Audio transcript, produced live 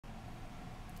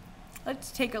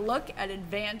Let's take a look at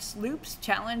advanced loops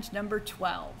challenge number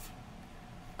 12.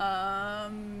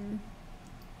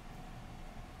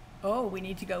 Oh, we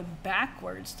need to go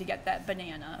backwards to get that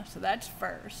banana, so that's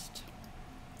first.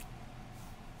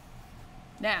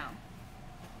 Now,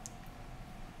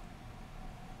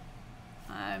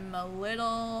 I'm a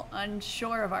little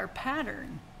unsure of our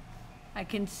pattern. I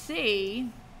can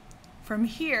see from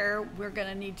here, we're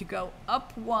gonna need to go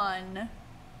up 1,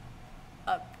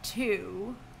 up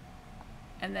 2,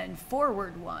 and then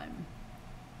forward 1.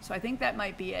 So I think that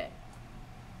might be it.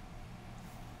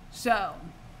 So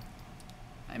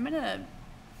I'm gonna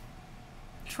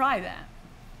try that.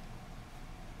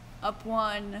 Up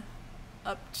 1,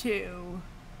 up 2,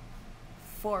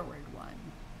 forward 1.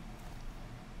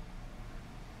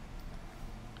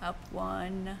 Up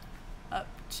 1, up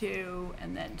 2,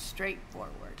 and then straight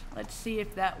forward. Let's see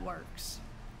if that works.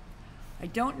 I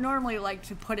don't normally like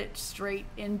to put it straight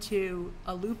into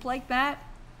a loop like that,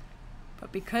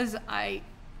 but because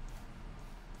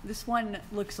this one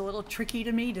looks a little tricky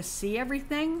to me to see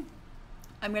everything,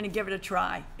 I'm going to give it a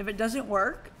try. If it doesn't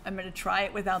work, I'm going to try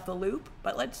it without the loop,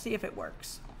 but let's see if it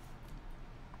works.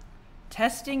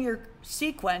 Testing your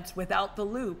sequence without the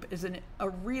loop is a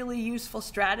really useful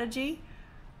strategy,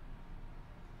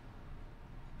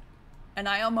 and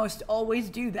I almost always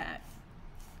do that.